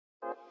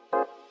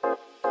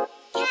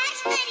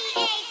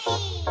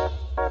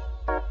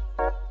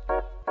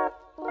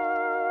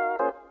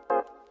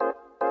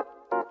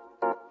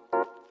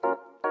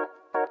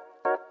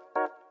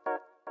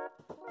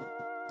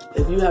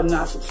If you have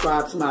not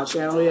subscribed to my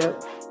channel yet,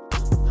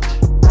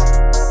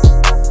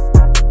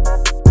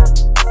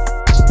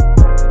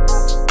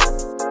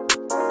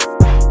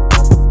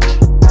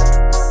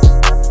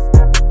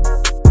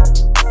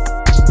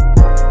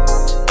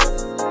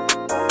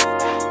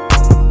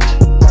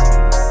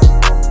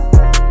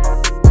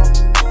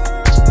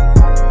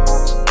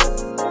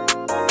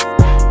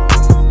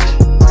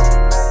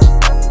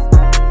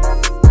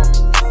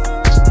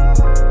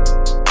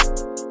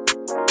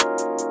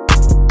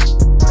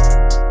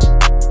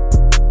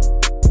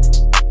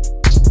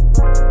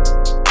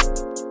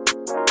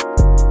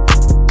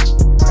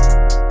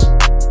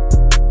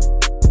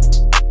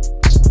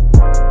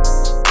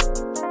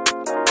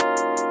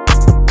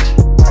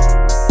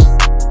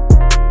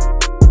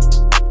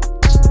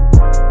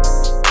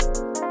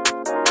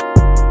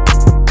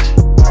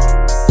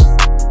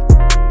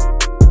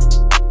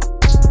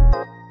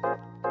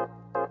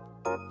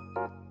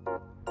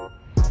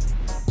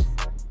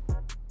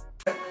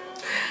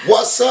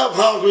 what's up,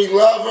 hungry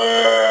lovers?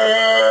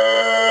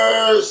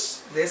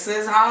 this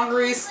is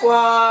Hungry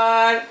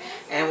Squad,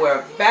 and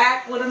we're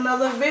back with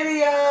another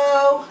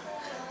video.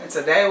 And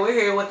today we're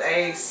here with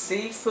a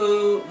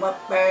seafood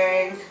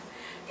mukbang.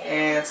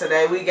 And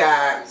today we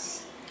got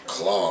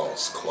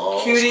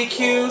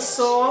Quttie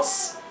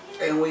sauce,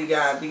 and we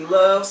got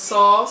Beloves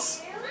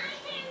sauce.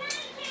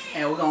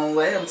 And we're gonna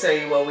let him tell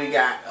you what we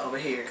got over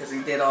here because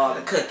he did all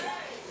the cooking.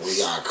 We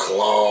got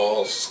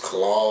claws,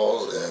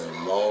 and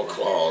more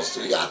claws.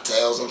 We got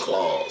tails and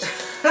claws.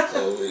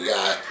 So we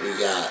got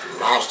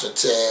lobster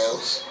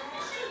tails.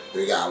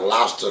 We got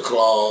lobster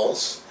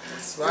claws.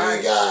 That's right.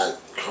 We got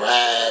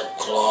crab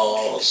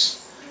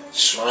claws,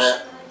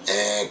 shrimp,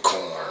 and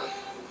corn.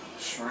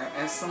 Shrimp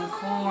and some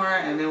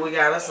corn, and then we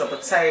got us a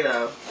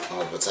potato.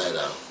 Oh,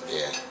 potato,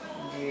 yeah.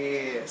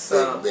 Yeah,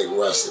 so big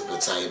russet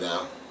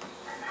potato.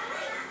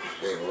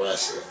 Big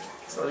russet.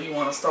 So you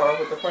want to start off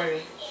with the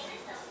prayer?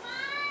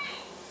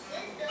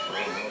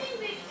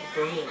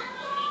 Go ahead.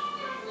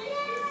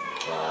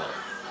 Alright.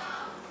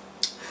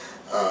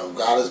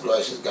 God is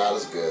gracious, God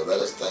is good. Let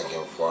us thank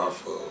Him for our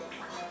food.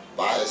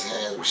 By His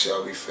hands we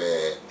shall be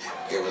fed.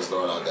 Give us,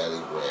 Lord, our daily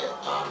bread.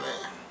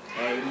 Amen.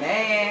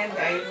 Amen.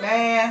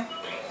 Amen.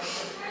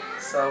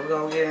 So we're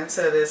going to get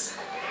into this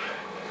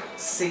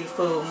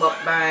seafood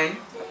mukbang.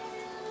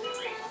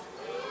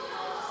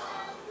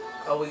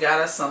 Oh, we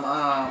got us some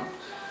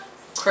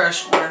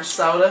crushed orange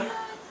soda.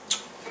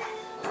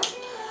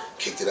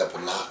 Kicked it up a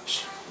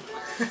notch.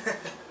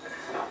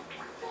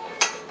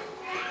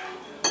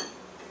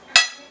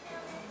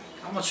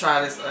 I'm gonna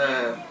try this.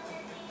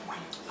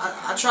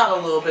 I tried a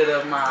little bit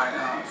of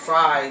my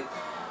fried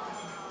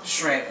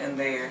shrimp in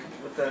there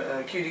with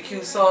the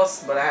Quttie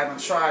sauce, but I haven't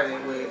tried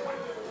it with,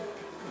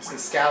 let's see,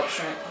 scallop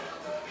shrimp.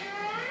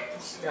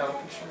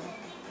 Scallop shrimp.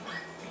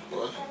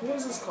 What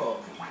is this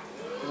called?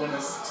 When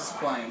it's just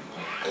plain.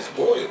 It's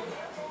boiled.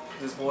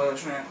 Just boiled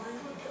shrimp.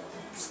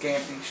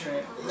 Scampi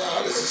shrimp.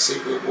 Nah, this is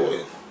secret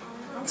boiled.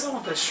 I'm talking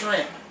about the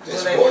shrimp. It's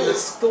When they boiled. in the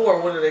store,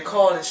 what do they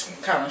call this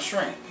kind of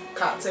shrimp?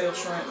 Cocktail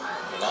shrimp?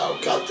 No,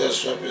 cocktail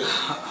shrimp is...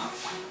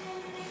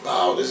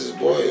 No, this is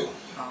boiled.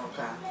 Oh,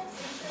 okay.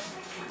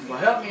 Well,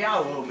 help me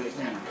out a little bit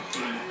then.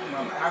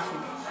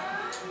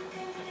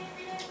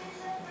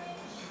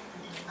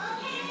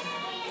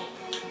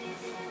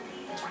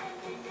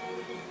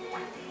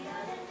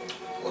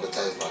 What it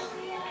tastes like?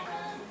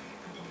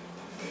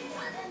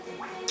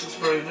 It's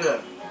pretty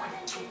good.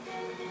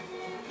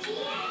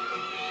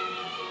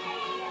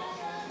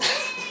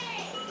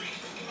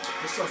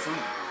 It's so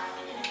funny.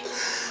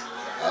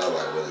 I don't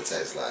like what it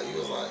tastes like. You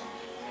was like,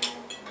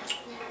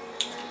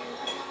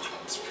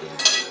 it's pretty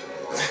good.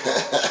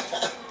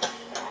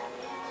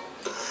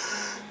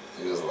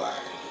 He was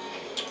like,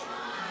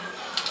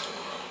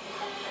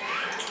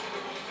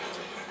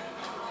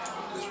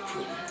 it's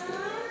pretty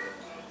good.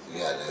 You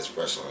had an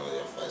expression on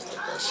your face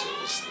like that shit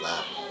was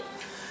slapping.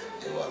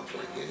 It wasn't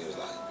pretty good. He was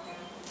like,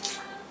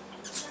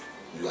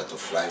 you got the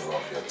flavor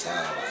off your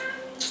tongue. Like,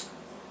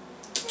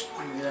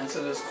 I'm gonna get into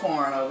this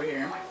corn over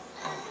here.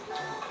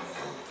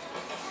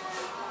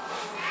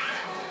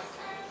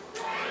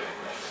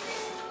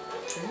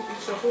 Can you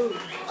eat your food?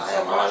 I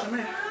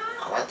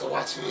like to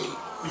watch you eat.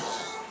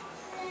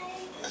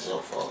 That's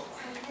your fault.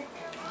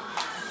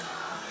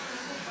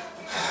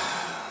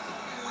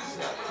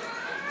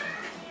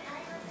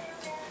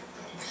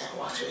 Can't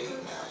watch you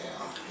eat now,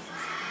 y'all.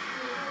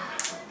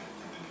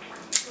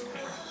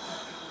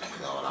 You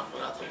know what I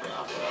forgot to put? I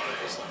forgot to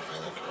put some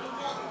vinegar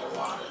in the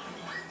water.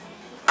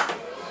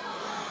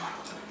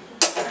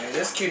 Hey,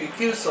 this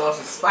Quttie sauce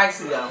is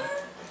spicy though.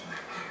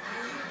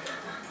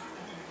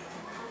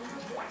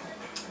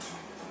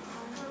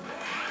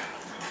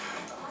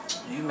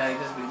 You made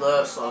this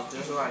Beloves sauce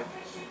just right.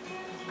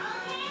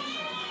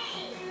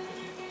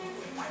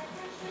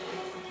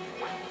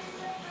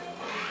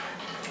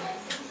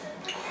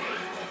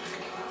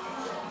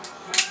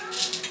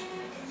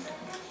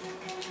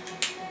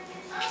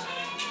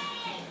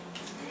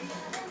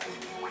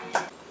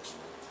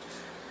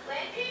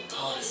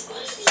 All this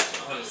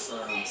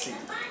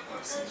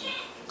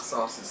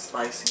sauce is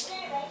spicy.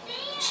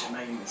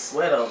 Making me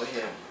sweat over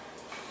here.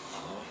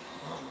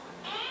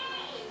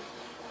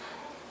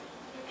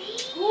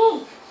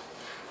 Woo.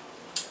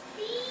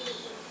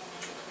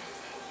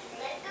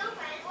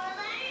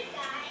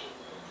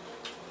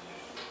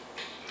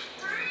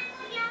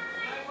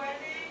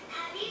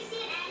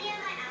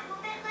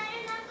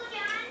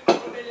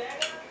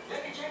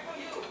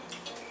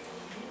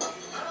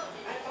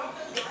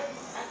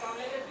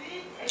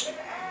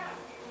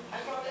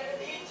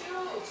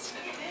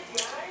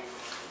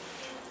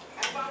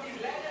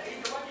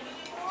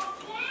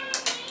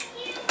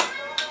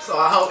 So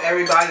I hope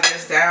everybody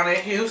that's down in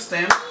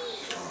Houston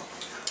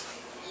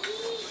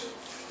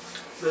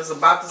that's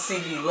about to see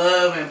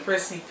Belove and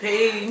Prissy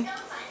P.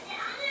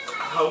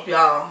 I hope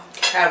y'all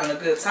having a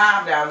good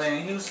time down there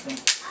in Houston.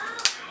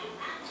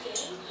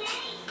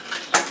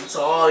 And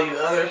to all you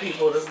other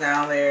people that's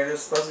down there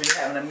that's supposed to be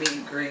having a meet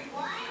and greet,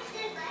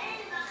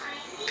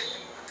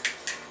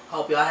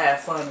 hope y'all have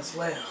fun as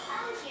well.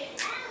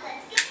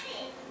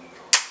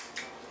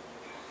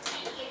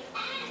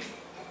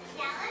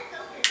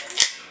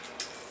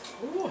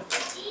 Ooh.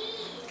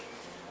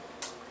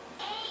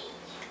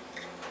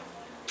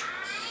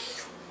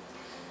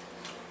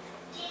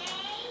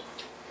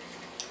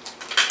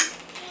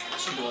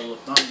 She doing a little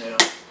thumbnail.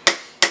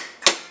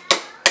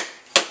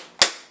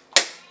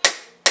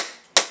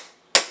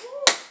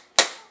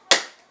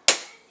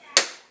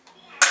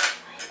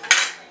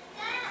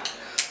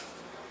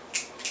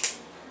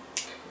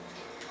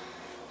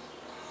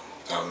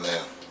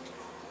 Thumbnail.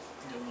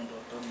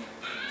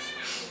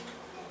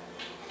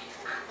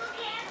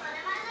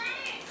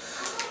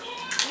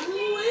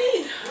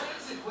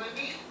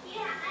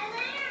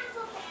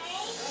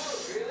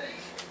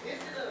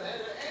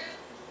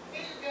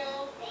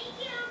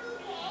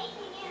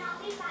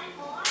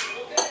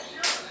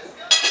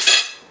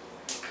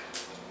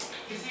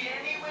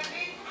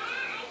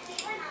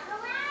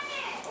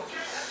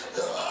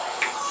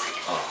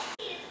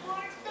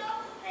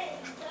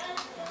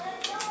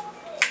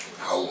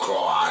 Whole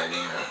claw out of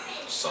there.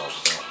 So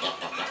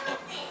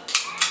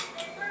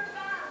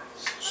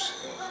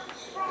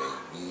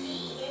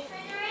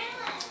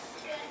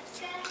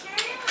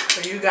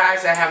For you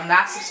guys that have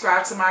not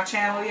subscribed to my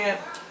channel yet,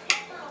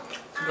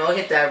 go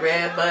hit that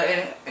red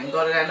button and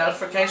go to that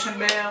notification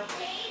bell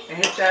and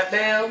hit that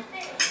bell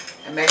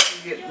and make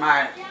sure you get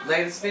my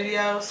latest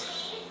videos.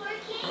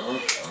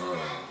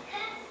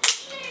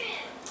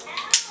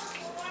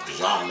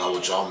 Y'all know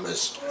what y'all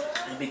miss.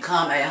 And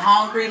become a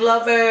hungry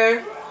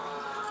lover.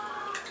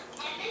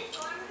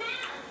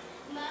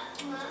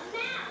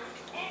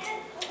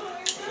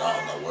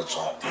 Y'all know what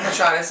y'all. I'm gonna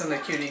try this in the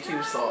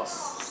QDQ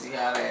sauce. See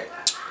how that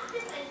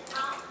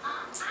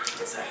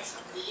tastes.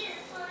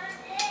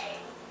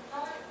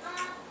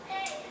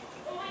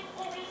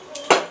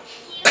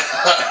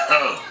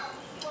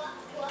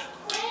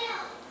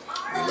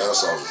 That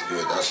sauce is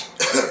good. That's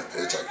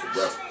it take your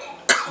breath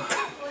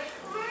away.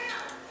 It's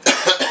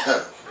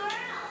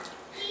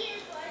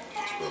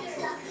really,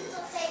 really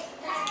good.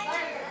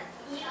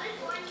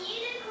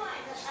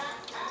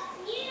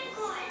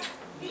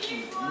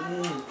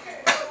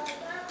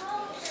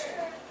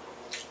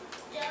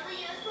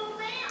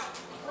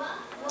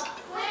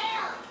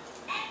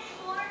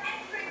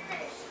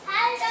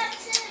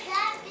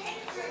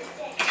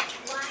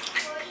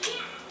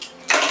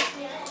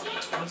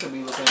 I'm gonna be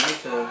looking at me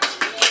too.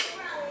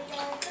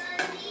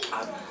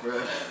 I'm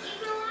good.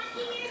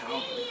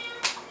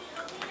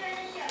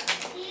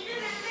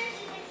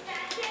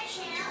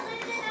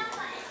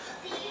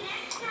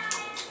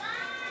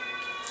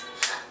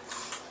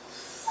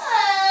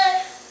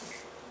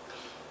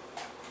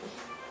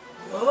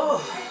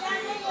 Oh.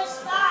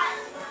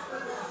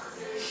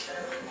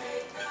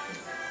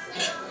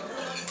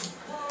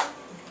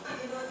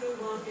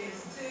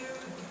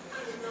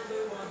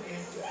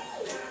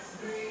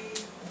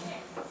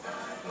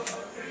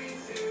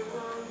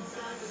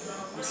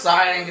 I'm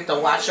sorry I didn't get to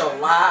watch your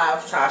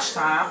live, Tosh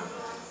Time.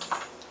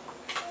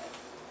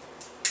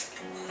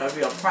 That'll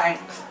be a prank.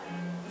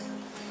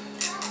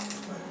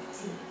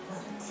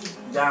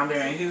 Down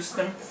there in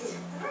Houston.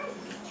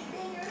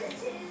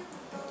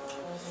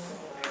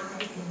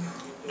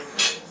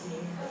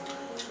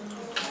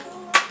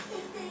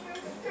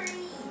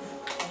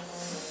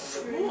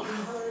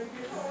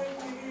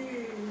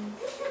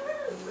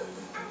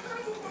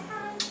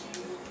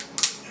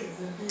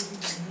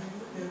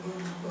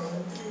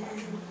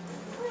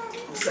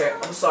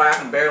 I'm sorry I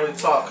can barely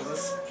talk because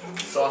this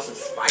sauce is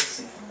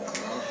spicy.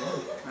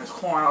 There's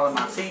corn all in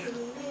my teeth.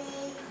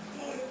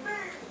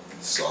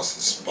 Sauce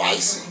is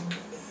spicy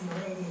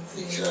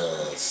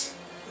because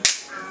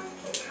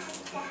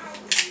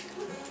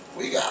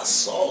we got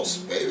sauce,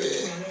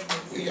 baby.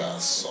 We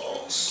got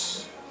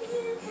sauce.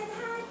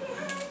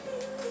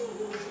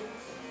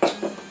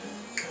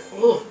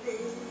 Ooh.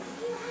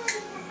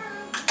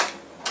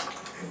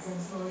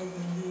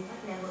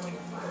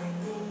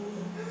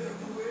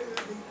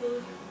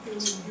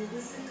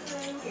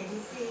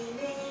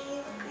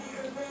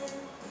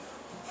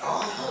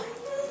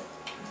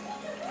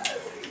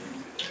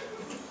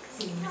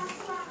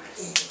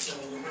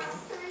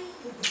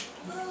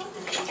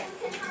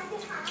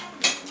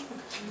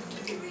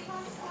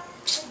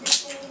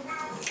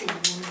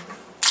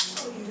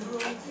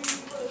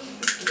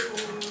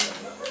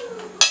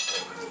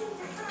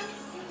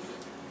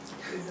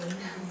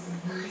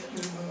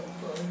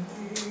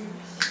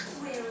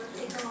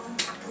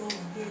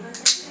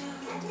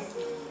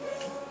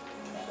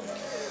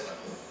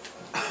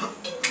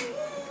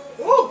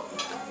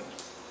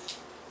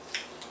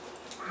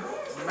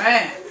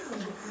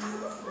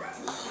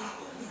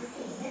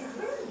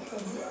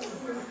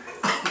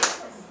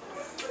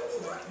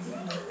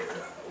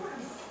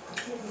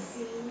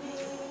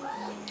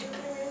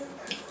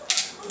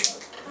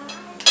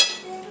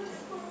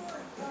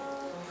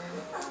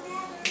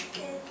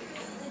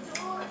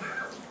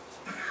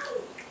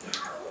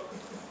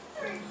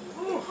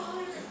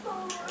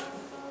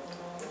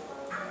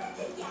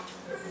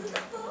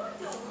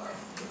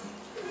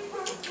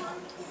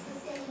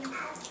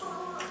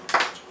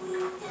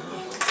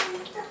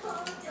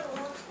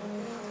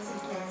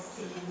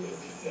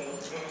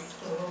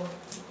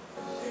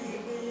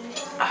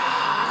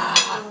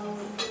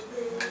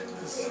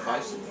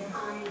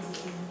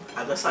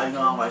 That's how you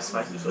know I don't like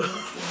spicy food.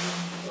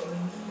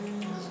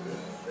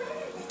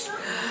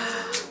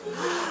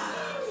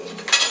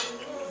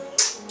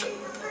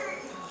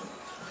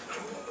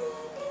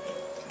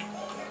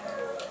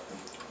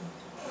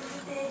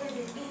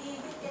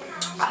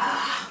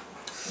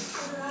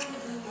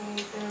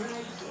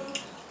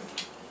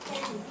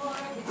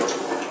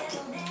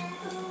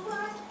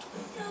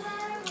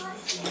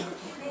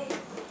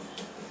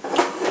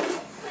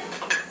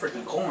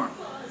 Freaking corn.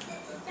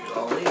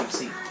 Oh, leaves,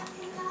 see.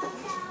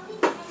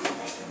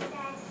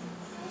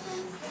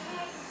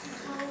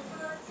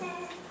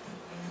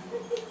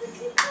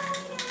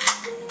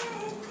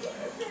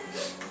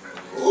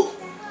 Ooh,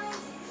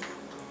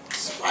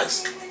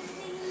 spicy.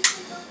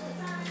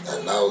 That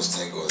nose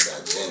tingle is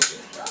that ginger.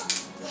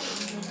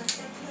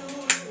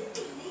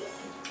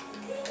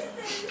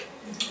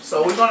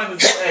 So we're gonna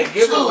do a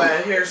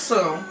giveaway here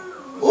soon.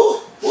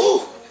 Woo,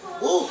 woo,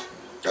 woo.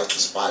 That's the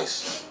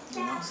spice. You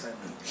know what I'm saying?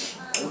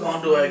 We're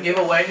gonna do a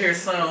giveaway here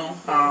soon.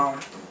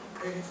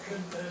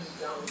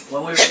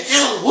 When we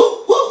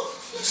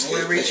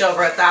reach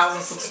over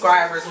 1,000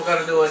 subscribers, we're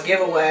gonna do a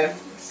giveaway.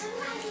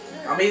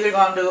 I'm either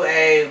gonna do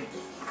a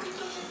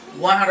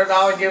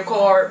 $100 gift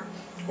card,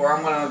 or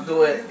I'm gonna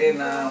do it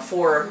in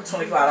 4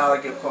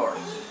 $25 gift cards.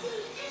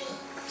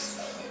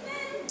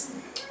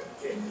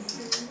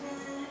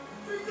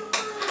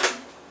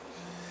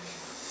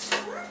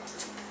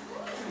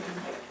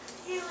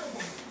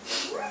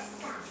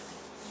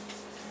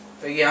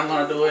 But yeah, I'm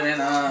gonna do it in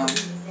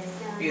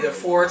either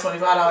 4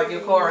 $25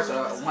 gift cards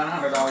or a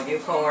 $100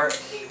 gift card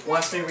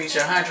once we reach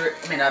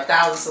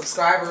 1,000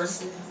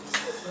 subscribers.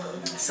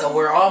 So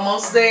we're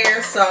almost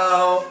there.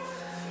 So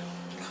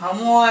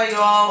come on,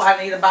 y'all. I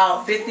need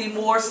about 50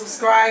 more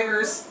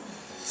subscribers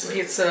to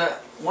get to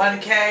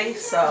 1K.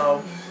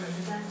 So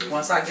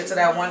once I get to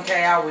that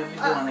 1K, I will be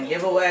doing a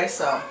giveaway.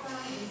 So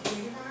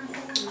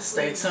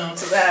stay tuned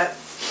to that.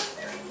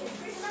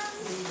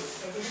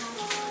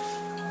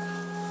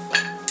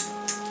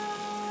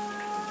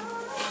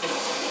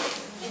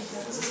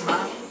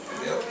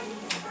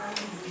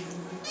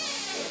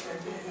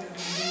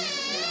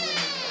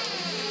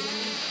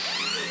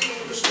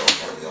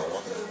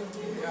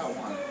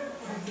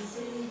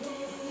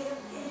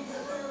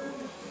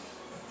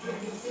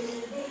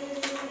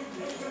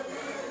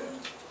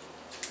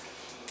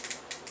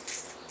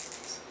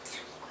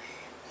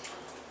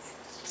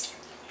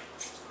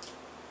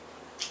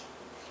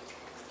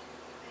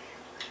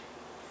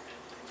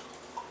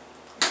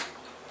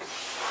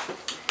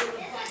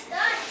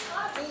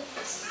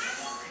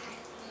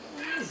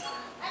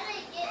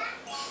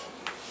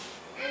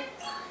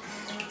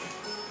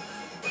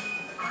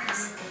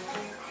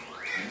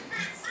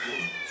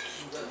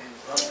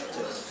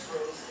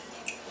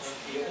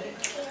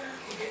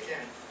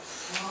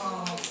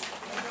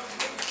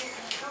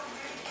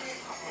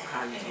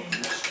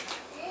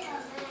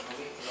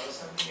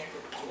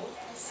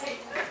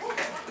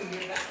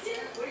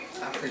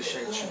 I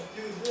appreciate you.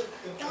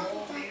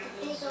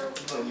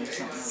 Put me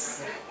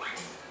something.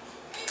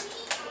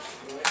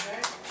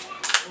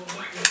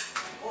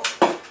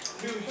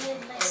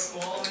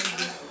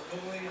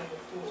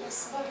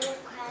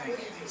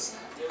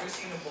 You ever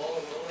seen a ball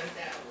roll like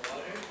that in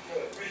water?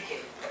 Break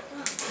it.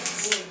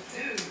 Oh,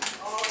 dude.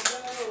 Oh,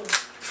 no.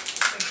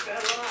 It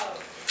fell out.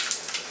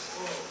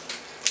 Whoa.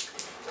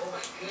 Oh, my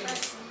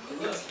goodness.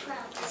 Look.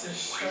 It's a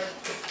shark.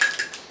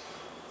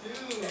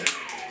 Dude. It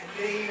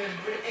didn't even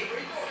break. Hey, where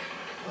you going?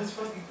 Let's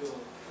fucking go.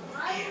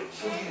 Yeah,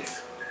 show me this.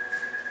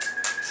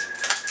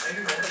 I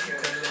can go here.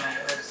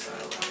 So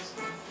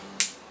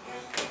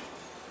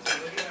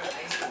look at our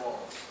ice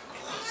walls.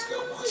 Let's go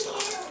one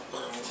side.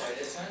 Try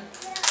this one.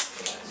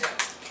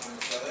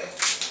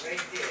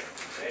 Right there.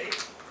 Ready?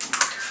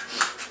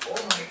 Oh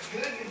my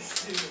goodness,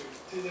 dude.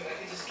 Dude, if I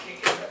could just kick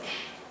it up.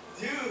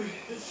 Dude,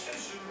 it's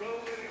just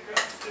rolling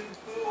across the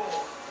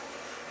pool.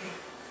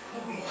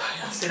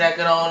 Y'all see that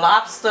good old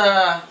lobster? I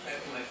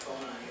put my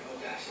phone on here. Oh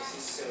gosh, this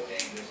is so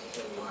dangerous.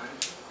 So 1,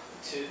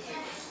 2, 3.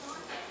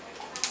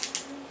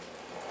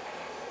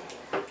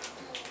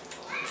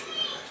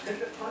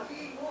 The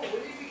puppy? Whoa,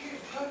 where did we get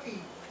a puppy?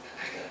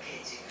 I'm gonna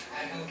get you.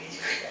 I'm gonna get you.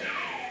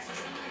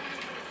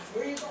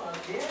 Where are you going,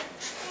 dear?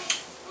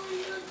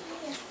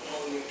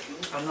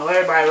 I know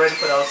everybody ready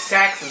for those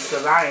taxes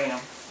because I am.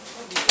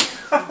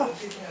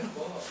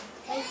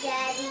 Hey,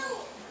 Daddy.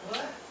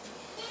 What?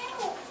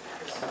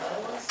 There's another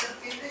one stuck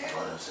in there?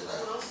 What else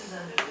is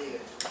under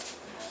there?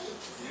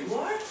 You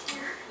are?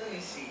 Let me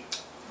see.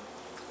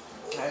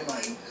 Oh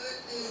my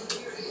goodness,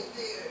 you're in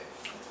there.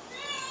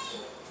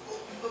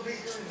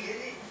 Puppy's gonna get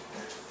it?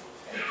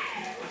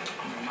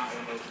 I'm not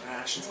gonna go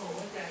crash. Oh,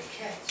 what did I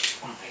catch?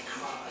 I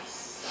caught a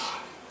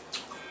sock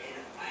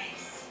and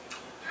ice.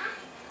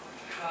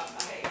 Caught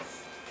ice.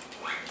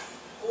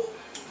 Oh,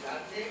 you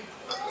got there?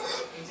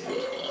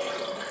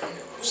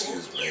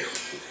 Excuse me.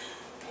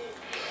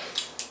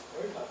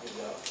 Where puppy's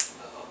out?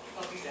 Uh-oh,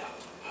 puppy's out.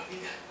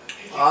 Puppy's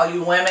out. All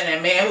you women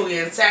and men who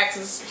get in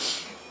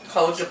taxes,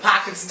 hold your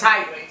pockets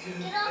tight.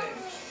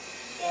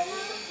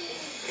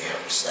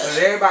 Because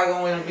everybody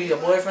gonna want to be your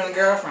boyfriend and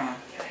girlfriend.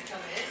 Can I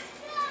come in?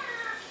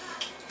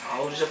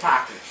 Hold your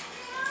pocket.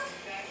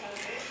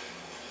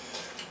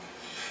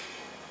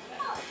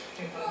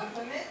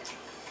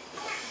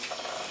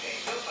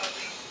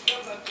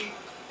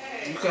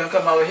 You couldn't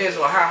come over his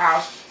or her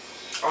house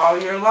all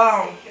year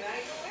long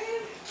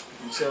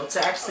until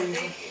tax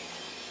season.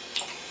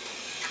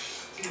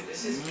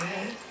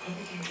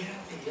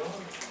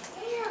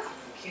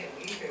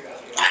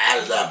 I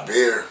added that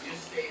beer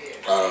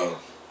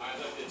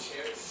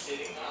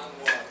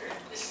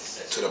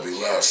to the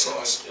Beloves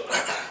sauce.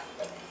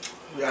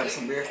 You got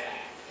some beer?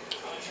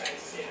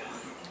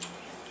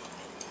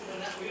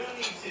 We don't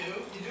need two. You're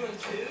doing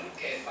two?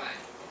 Okay, fine.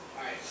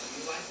 Alright,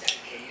 you like that.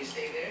 Okay, you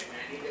stay there, and I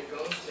need the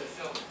ghost to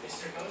film.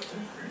 Mr. Ghost?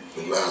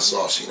 Beloves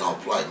sauce, she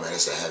don't play, man.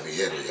 It's a heavy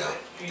hitter, y'all.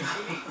 Alright,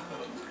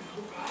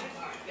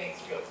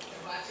 thanks, Ghost.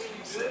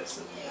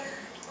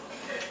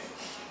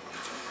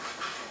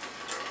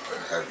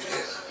 Heavy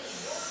hitter.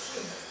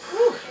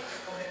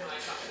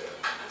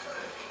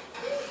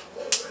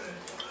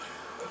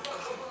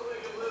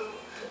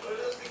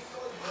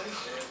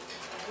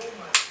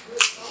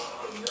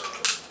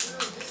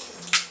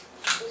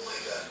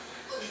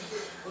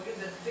 Look at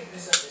the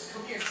thickness of this.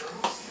 Come here,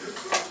 girls.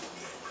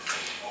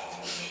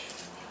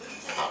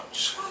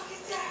 Ouch.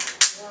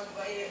 Want to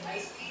bite a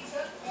nice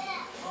pizza?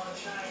 Want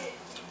to try it?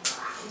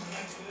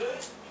 That's good?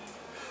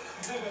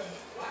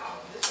 Wow,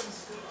 this one's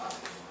still up.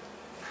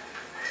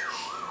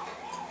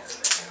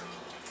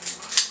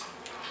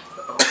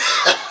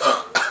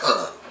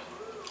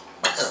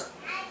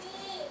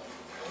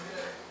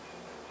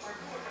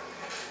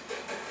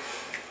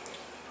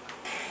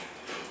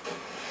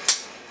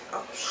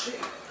 Oh shit.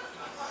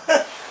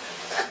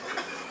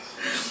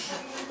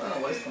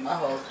 I'm wasting my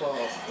whole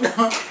clothes.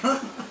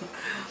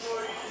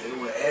 They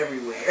went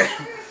everywhere.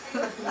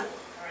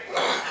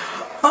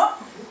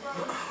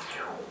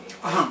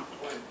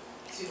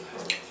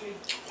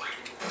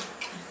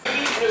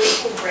 Really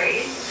cool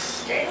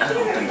braids. I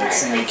don't think I'm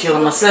saying I'm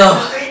killing myself.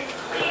 What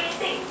do you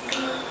think?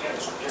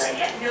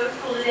 No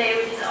school today,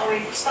 which is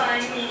always fun.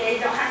 You guys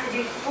don't have to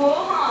do full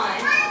on.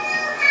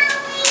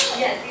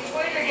 Yes, these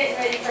boys are getting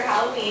ready for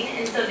Halloween,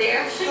 and so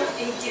they're actually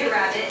watching Peter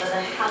Rabbit for the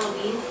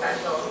Halloween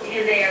special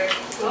because they are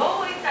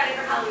so excited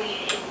for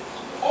Halloween. It's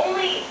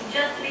only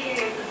just the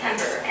beginning of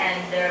September, and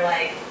they're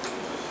like,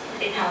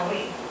 it's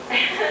Halloween.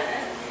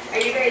 Are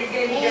you guys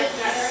going to be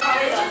dressing up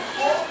probably the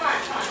whole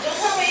month? Don't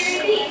tell me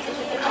you're going to be. It's just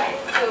a surprise.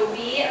 So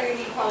we are going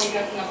to be probably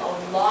dressing up a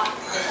lot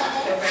this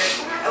October.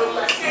 I would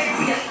love to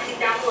get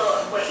something down below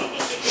of what you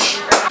think you can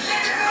do for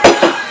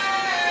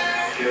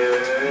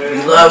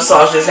Beloves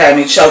sauce just had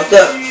me choked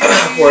up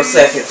for a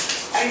second.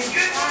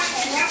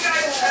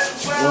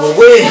 Well,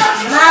 we.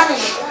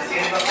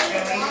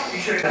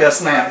 Yes,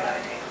 ma'am.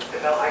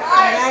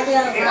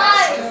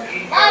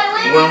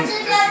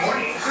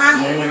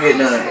 When we get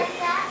done.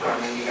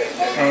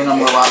 Ain't no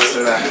more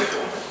lobster now.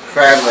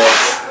 Crab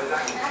legs.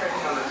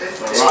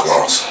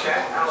 Claws.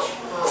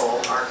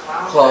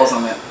 Claws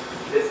on it.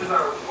 This is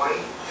our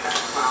white pet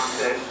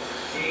clownfish.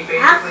 She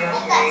basically has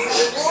made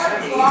this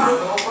enemy go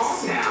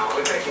home now,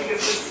 which I think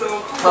is just so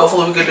cool.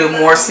 Hopefully we can do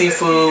more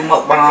seafood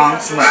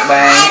mukbangs. So yay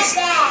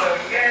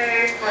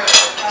for the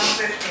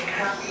clownfish being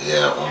happy.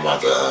 Yeah, I'm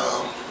about to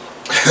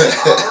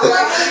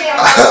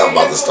I'm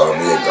about to start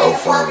me a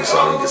GoFundMe so I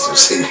can get some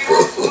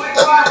seafood.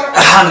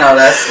 I know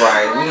that's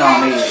right. We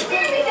gonna need it.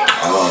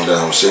 I don't do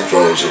them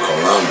seafood to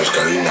Columbus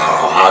because you know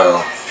Ohio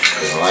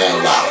is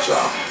landlocked,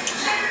 y'all.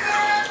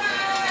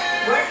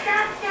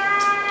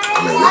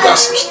 I mean, we got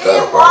some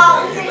stuff right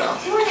now, you know.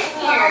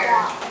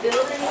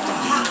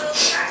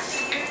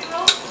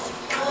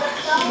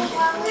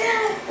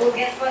 Well,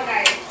 guess what,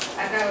 guys?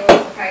 I've got a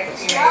little surprise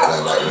for you It guys.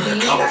 ain't like we're in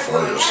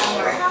California or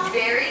something, right?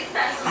 Very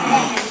special,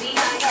 and we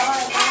have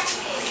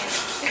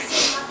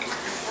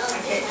I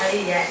can't tell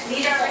you yet.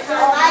 These are like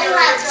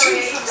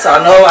So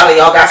I know a lot of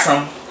y'all got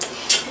some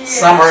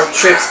summer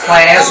trips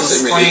planned, some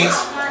spring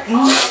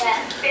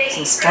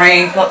trips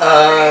planned.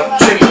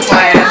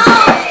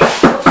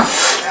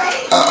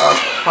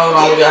 Hold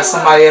on, we got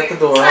somebody at the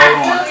door. Hold on.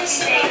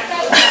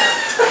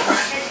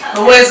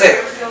 Who is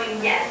it?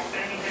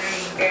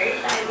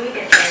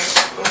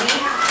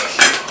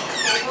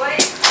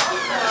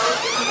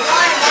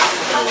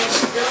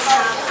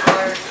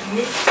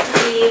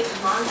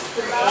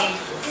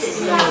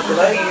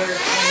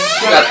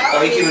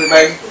 Are you keeping the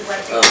baby?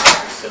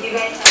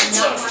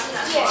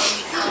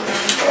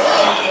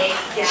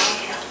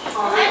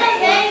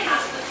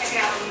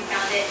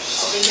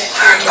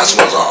 That's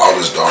what's our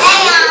oldest daughter.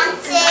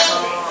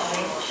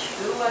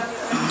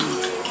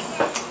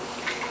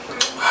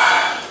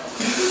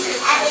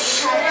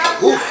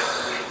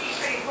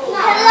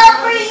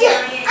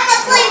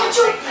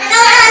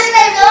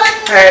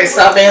 Hey,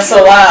 stop being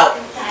so loud.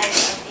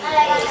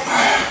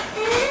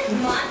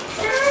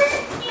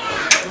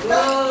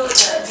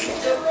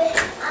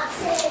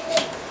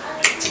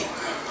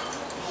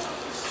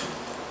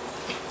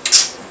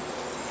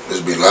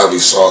 This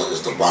Beloves sauce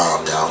is the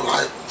bomb, y'all.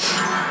 Like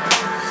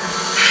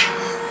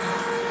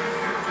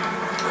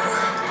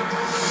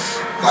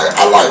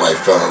I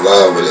fell in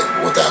love with it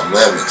without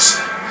lemons,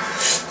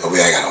 but we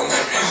ain't got no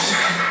lemons.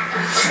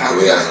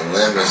 We got some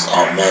lemons.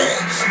 Oh man,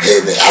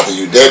 hitting it after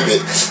you dip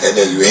it, and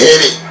then you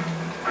hit it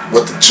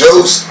with the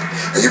juice,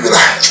 and you be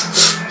like,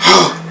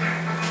 oh,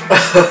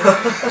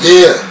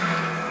 yeah.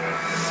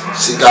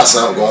 She got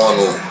something going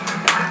on.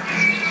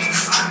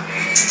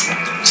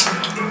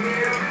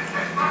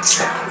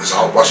 There's a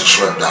whole bunch of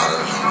shrimp down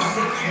there.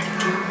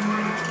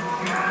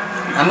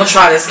 I'm gonna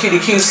try this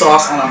QDQ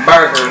sauce on a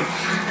burger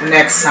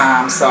next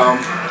time, so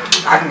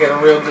I can get a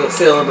real good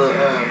feel of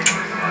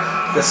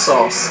the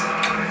sauce.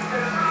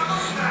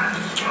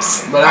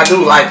 But I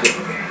do like it.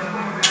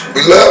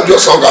 Beloved, your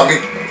song got me.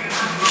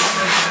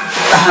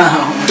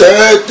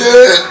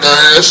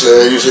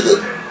 You should do.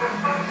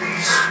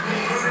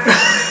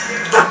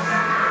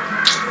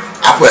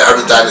 I put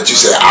everything that you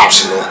said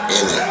optional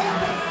in it.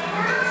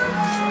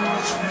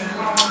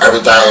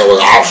 Everything that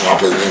was optional, I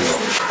put it in there.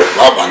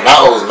 Oh my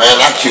nose, man,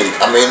 that cute.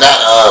 I mean that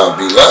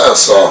Beloves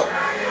sauce.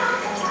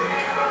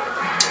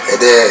 And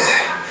then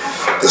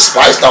the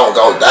spice don't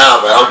go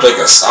down, man. I'm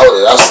drinking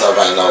soda. That stuff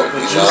ain't no,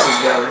 you know.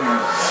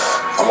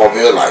 I'm over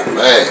here like,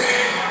 man.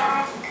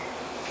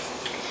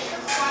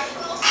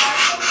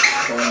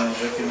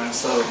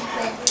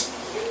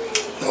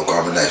 No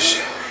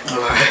carbonation.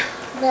 Alright.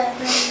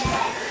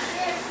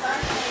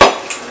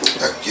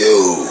 Thank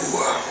you.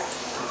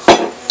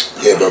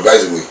 Yeah, but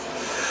basically,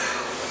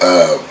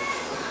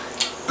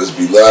 this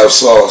Beloves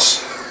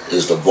sauce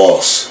is the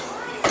boss.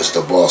 It's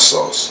the boss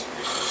sauce.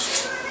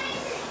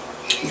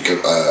 You can,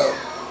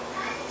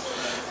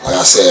 like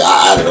I said,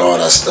 I added all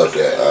that stuff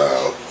that,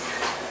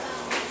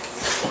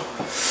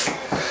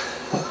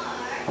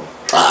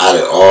 I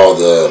added all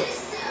the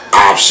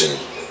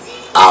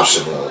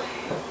optional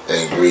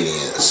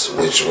ingredients,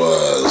 which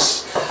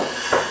was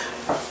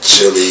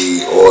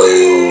chili,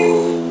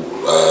 oil,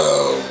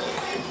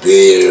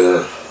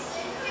 beer,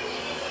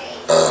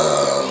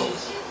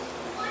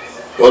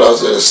 what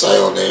else did it say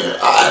on there?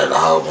 I added a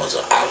whole bunch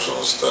of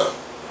optional stuff.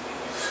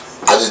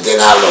 I just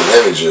didn't have no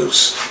lemon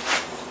juice.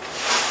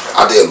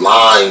 I did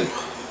lime.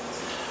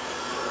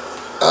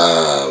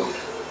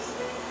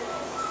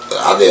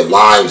 I did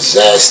lime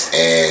zest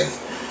and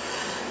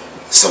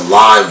some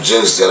lime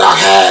juice that I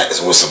had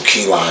with some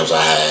key limes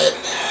I had.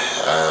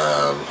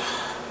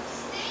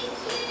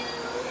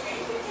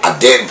 I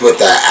didn't put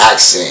that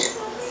accent.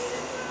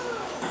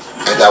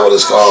 Ain't that what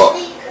it's called?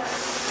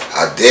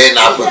 I did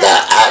not put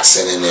that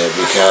accent in there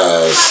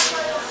because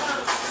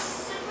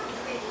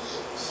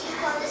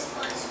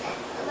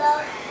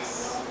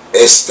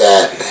it's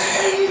that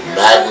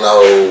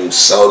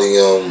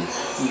monosodium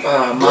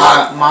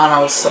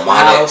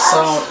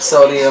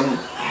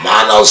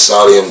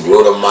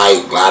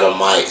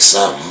glutamate,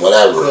 something,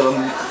 whatever.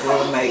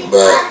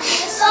 But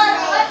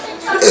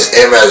it's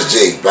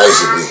MSG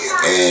basically,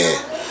 and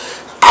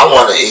I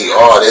want to eat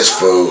all this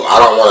food. I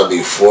don't want to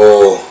be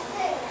full,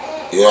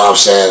 you know what I'm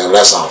saying,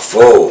 unless I'm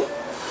full.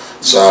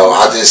 So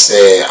I just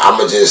said I'm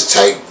gonna just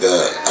take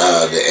the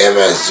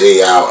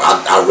MSG out.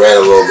 I read a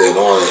little bit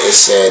on it. It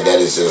said that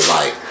it's just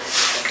like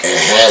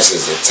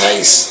enhances the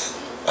taste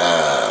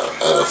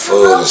of the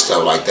food and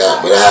stuff like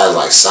that, but it has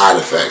like side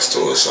effects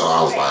to it. So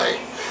I was like,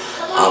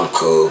 I'm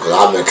cool, because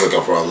I've been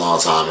cooking for a long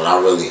time and I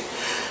really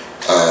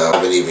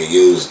haven't even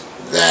used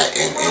that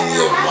in any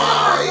of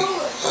my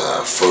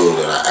food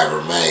that I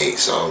ever made.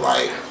 So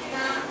like,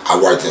 I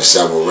worked in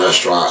several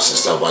restaurants and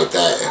stuff like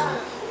that, and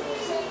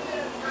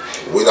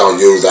we don't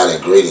use that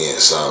ingredient,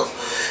 so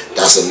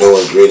that's a new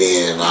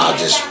ingredient, and I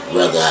just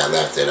rather have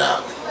left it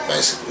out,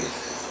 basically.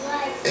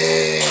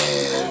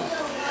 And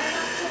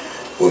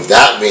with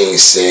that being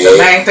said, the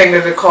main thing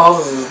that it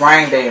causes is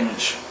brain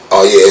damage.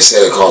 Oh yeah, it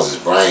said it causes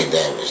brain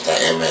damage. That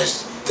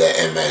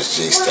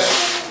MSG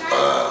stuff,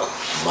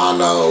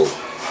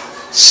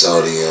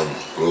 monosodium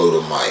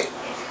glutamate,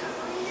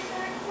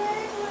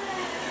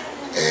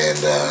 and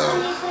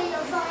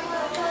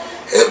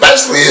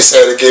basically it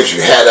said it gives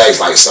you headaches.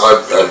 Like, so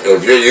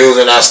if you're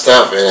using that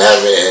stuff and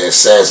it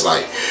says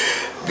like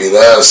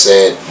Beloves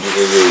said you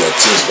can use a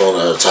teaspoon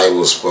or a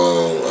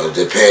tablespoon. It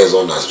depends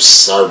on the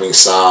serving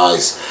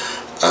size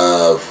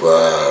of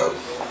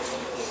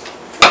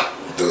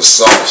the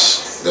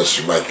sauce that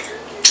you make.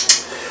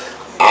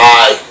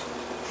 I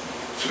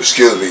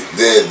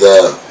did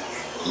the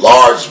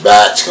large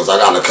batch because I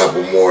got a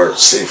couple more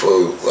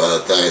seafood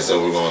things that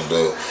we're gonna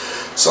do.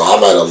 So I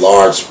made a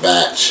large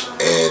batch,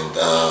 and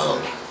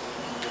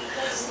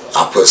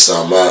I put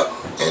some up,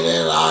 and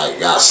then I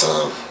got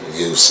some,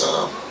 used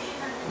some,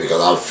 because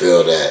I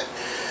feel that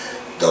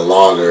the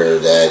longer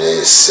that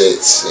it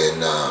sits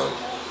and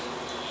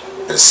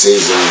the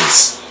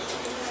seasonings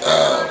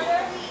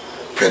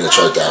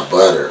penetrate that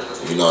butter,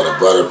 you know, the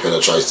butter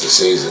penetrates the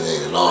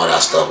seasoning and all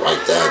that stuff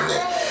like that, and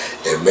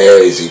it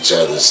marries each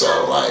other.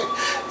 So like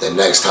the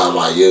next time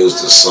I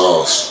use the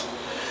sauce,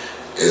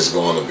 it's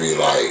going to be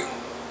like,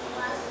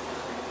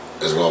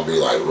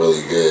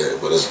 really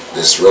good, but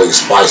it's really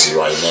spicy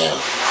right now.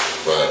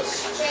 But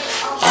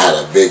I had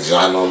a big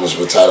ginormous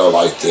potato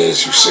like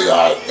this. You see,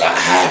 I got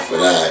half of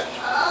that.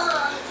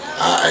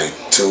 I ate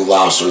 2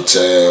 lobster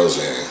tails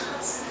and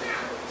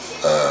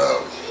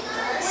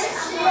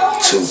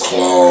 2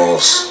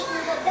 claws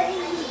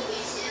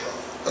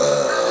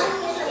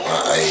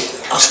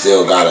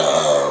still got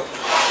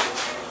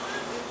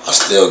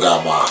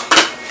my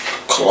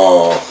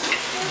claw. I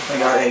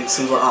think I ate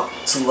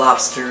two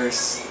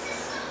lobsters.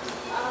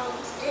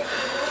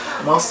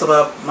 Most of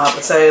my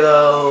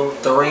potato,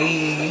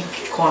 3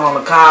 corn on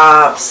the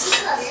cobs,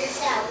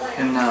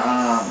 and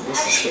this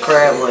is the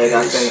crab leg.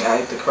 I think I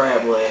ate the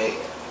crab leg,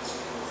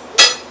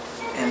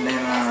 and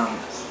then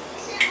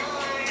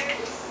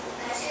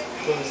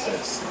what is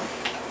this?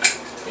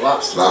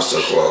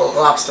 Lobster claw.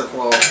 Lobster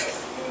claw.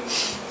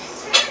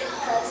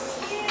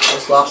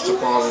 Those lobster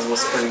claws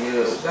was pretty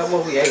good. Is that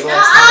what we ate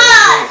last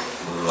time?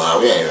 Nah,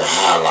 we ain't even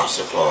had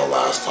lobster claw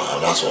last time.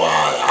 That's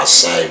why I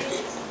saved it.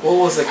 What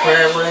was it?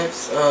 Crab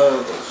legs?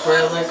 The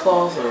crab leg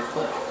claws or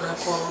crab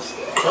claws?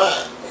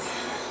 Crab.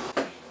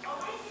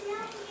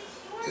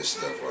 This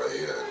stuff right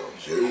here, don't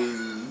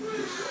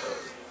juice.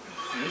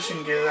 You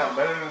can get it out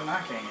better than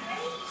I can.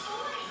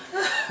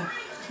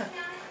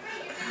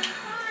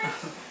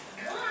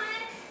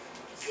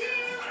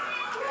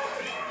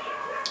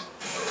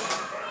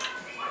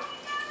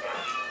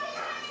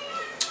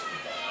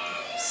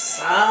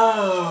 So,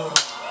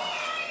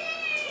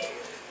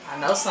 I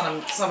know some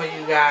of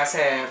you guys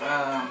have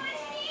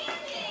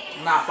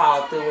not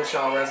followed through with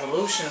y'all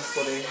resolutions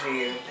for this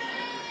year.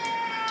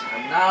 I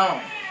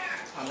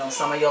know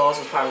some of y'all was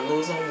probably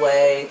losing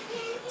weight.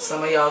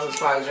 Some of y'all was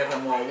probably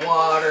drinking more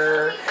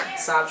water.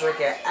 Stop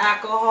drinking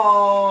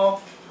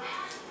alcohol.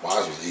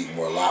 Mine was eating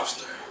more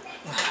lobster.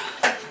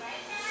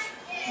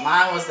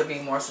 Mine was to be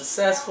more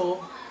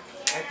successful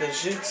at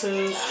this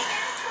YouTube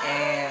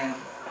and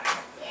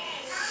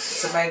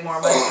to make more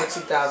money for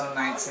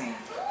 2019.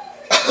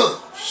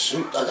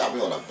 Shoot, that got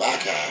me on the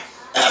back half.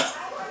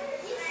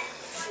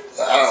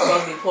 I'm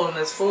supposed to be pulling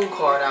this food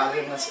card out,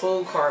 getting this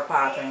food card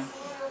popping.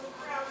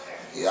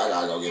 Yeah, I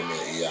gotta go get me an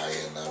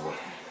EIN number.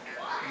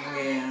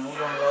 Yeah, we're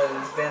gonna go to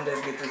this vendor,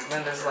 get this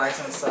vendor's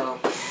license so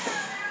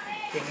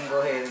he can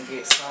go ahead and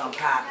get some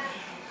popping.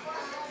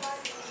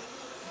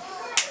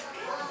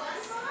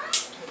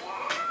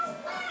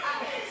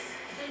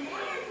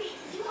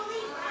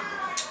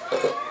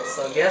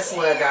 So guess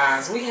what,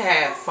 guys? We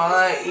had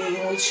fun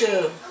eating with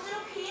you,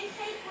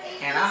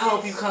 and I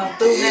hope you come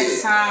through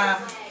next time.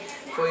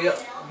 For you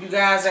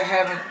guys that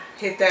haven't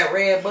hit that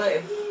red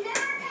button,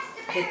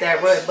 hit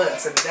that red button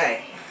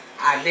today.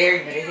 I dare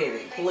you to hit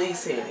it.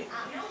 Please hit it.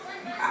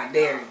 I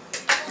dare you.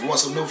 You want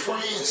some new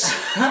friends?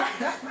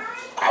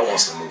 I want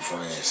some new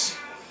friends.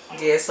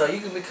 Yeah, so you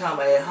can become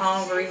a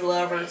hungry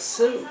lover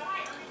too.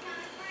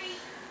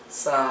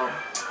 So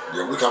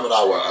yeah, we coming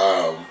out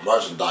with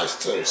merchandise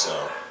too,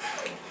 so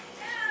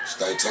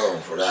stay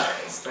tuned for that.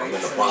 I'm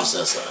in the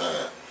process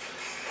of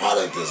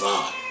product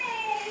design.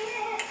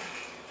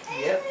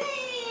 Yep.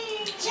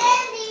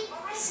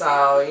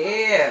 So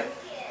yeah,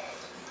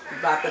 we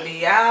about to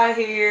be out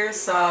here.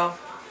 So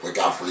look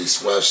out for these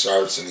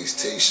sweatshirts and these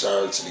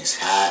t-shirts and these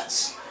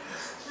hats.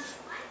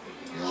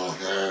 You know what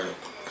I'm saying?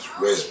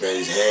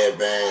 Wristbands,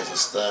 headbands and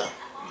stuff.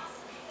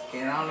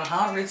 get on the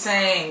hungry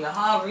team, the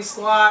hungry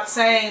squad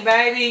team,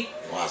 baby.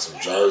 Want some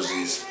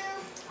jerseys.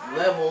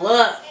 Level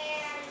up.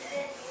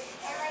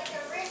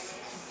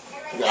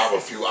 We have a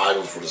few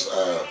items for this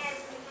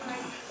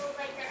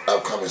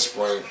upcoming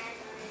spring,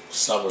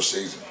 summer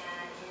season.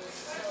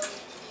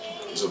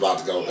 It's about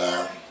to go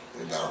down,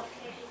 you know.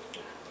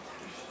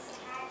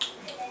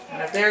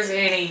 And if there's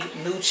any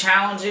new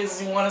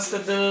challenges you want us to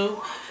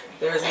do, if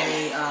there's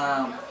any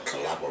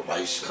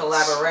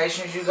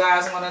collaborations you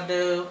guys want to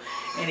do,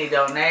 any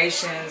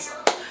donations,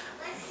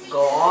 go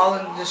all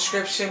in the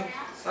description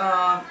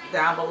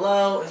down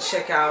below and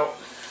check out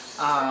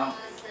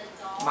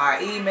my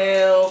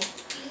email,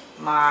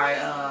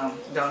 my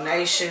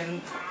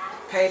donation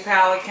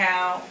PayPal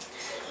account.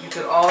 You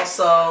could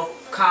also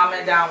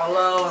comment down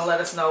below and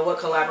let us know what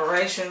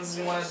collaborations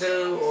you want to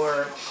do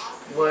or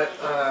what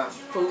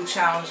food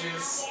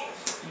challenges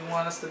you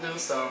want us to do.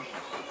 So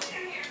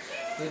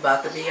we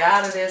about to be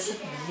out of this.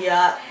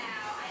 Yeah.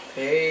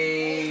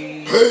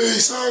 Peace.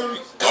 Peace.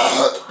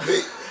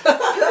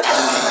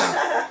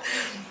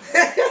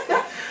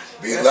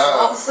 Be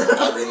loved.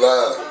 I be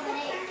loved.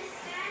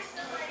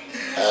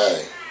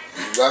 Hey,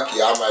 you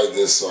lucky I made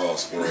this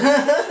sauce, girl.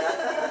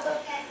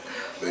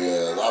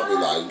 Yeah, I'll be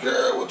like,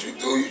 girl, what you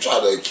do? You try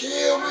to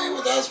kill me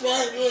with that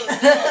spice?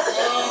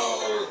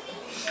 Oh.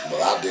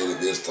 But I did it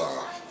this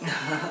time.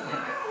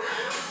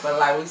 But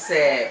like we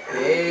said,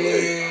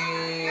 peace.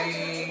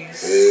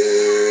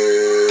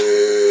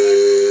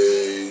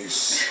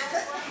 Peace.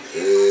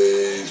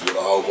 Peace. With a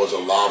whole bunch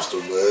of lobster,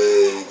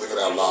 man. Look at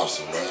that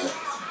lobster, man.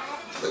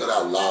 Look at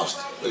that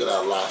lobster. Look at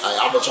that lobster. Hey,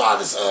 I'm going to try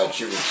this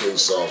Quttie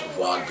sauce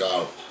before I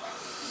go.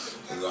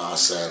 You know what I'm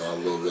saying? A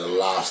little bit of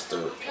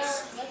lobster.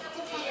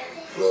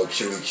 Little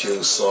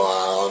Quttie sauce.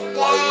 I don't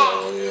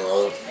know, you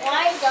know.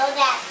 Why go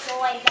that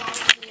toy back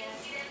here?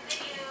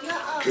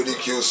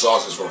 Quttie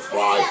sauce is for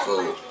fried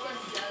food.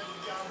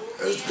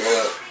 It's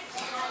good.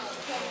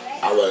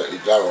 I'd rather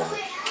eat that on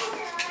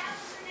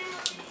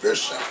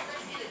fish salad.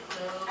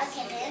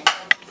 Okay, then.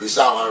 Peace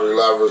out, hungry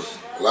lovers.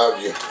 Love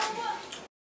you.